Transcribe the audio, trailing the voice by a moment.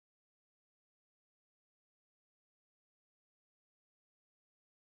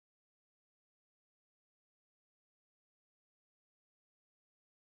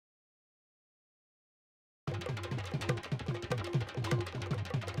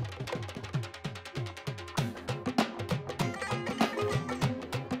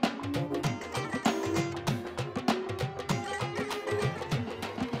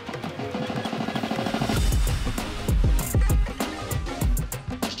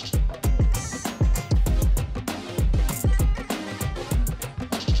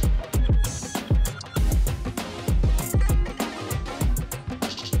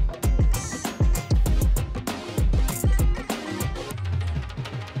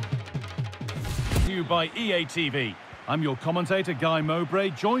to you by EA TV. I'm your commentator, Guy Mowbray,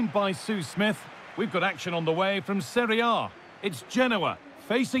 joined by Sue Smith. We've got action on the way from Serie A. It's Genoa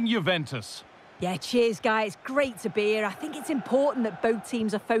facing Juventus. Yeah, cheers, Guy. It's great to be here. I think it's important that both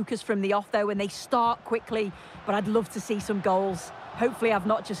teams are focused from the off, though, and they start quickly. But I'd love to see some goals. Hopefully, I've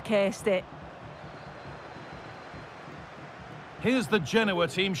not just cursed it. Here's the Genoa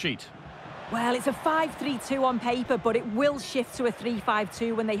team sheet. Well, it's a 5-3-2 on paper, but it will shift to a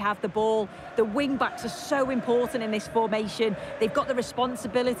 3-5-2 when they have the ball. The wing-backs are so important in this formation. They've got the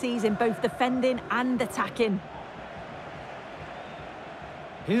responsibilities in both defending and attacking.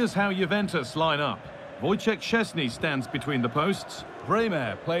 Here's how Juventus line up. Wojciech Szczesny stands between the posts.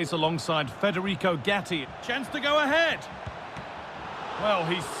 Bremer plays alongside Federico Gatti. Chance to go ahead. Well,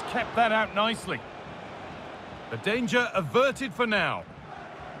 he's kept that out nicely. The danger averted for now.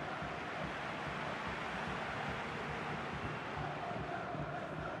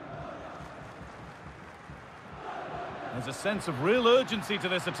 There's a sense of real urgency to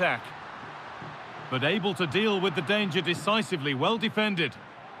this attack. But able to deal with the danger decisively, well defended.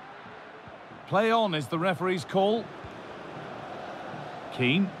 Play on is the referee's call.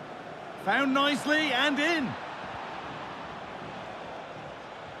 Keane. Found nicely and in.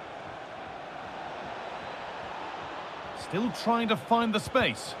 Still trying to find the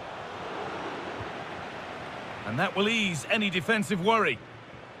space. And that will ease any defensive worry.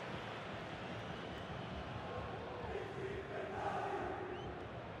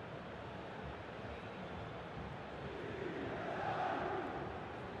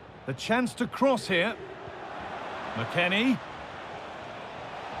 The chance to cross here. McKennie.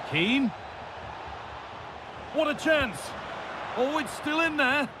 Keane. What a chance! Oh, it's still in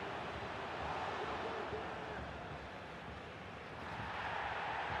there.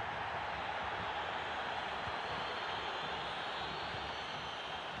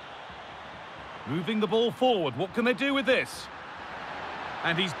 Moving the ball forward. What can they do with this?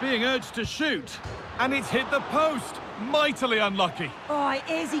 And he's being urged to shoot. And it's hit the post. Mightily unlucky. Oh, it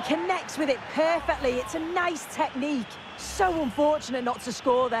is. He connects with it perfectly. It's a nice technique. So unfortunate not to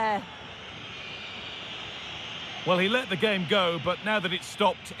score there. Well, he let the game go, but now that it's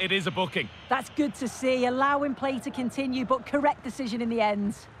stopped, it is a booking. That's good to see. Allowing play to continue, but correct decision in the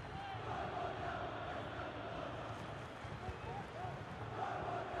end.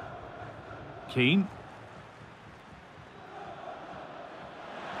 Keane.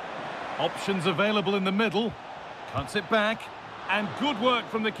 Options available in the middle. Cuts it back. And good work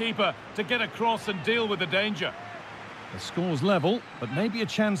from the keeper to get across and deal with the danger. The score's level, but maybe a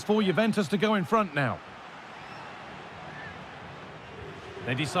chance for Juventus to go in front now.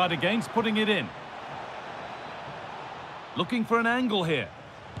 They decide against putting it in. Looking for an angle here.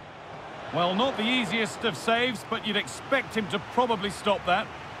 Well, not the easiest of saves, but you'd expect him to probably stop that.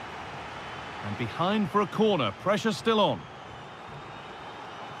 And behind for a corner. Pressure still on.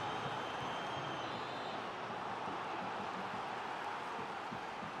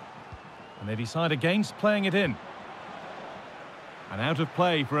 And they decide against playing it in. And out of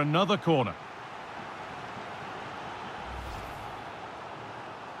play for another corner.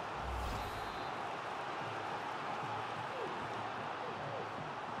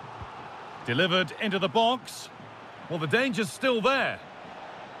 Delivered into the box. Well, the danger's still there.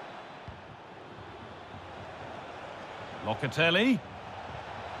 Locatelli.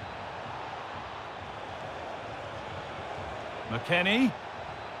 McKennie.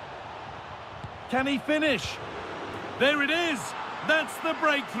 Can he finish? There it is. That's the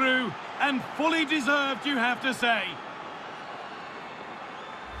breakthrough. And fully deserved, you have to say.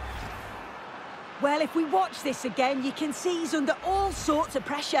 Well, if we watch this again, you can see he's under all sorts of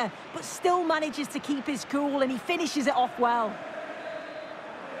pressure, but still manages to keep his cool, and he finishes it off well.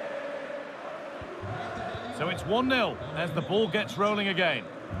 So it's 1-0 as the ball gets rolling again.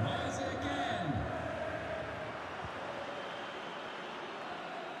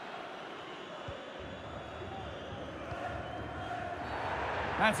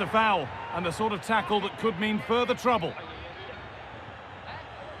 That's a foul, and the sort of tackle that could mean further trouble.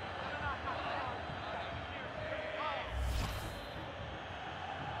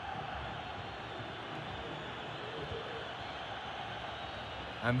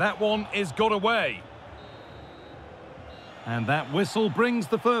 And that one is got away. And that whistle brings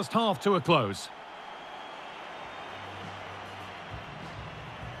the first half to a close.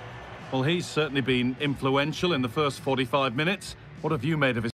 Well, he's certainly been influential in the first 45 minutes. What have you made of his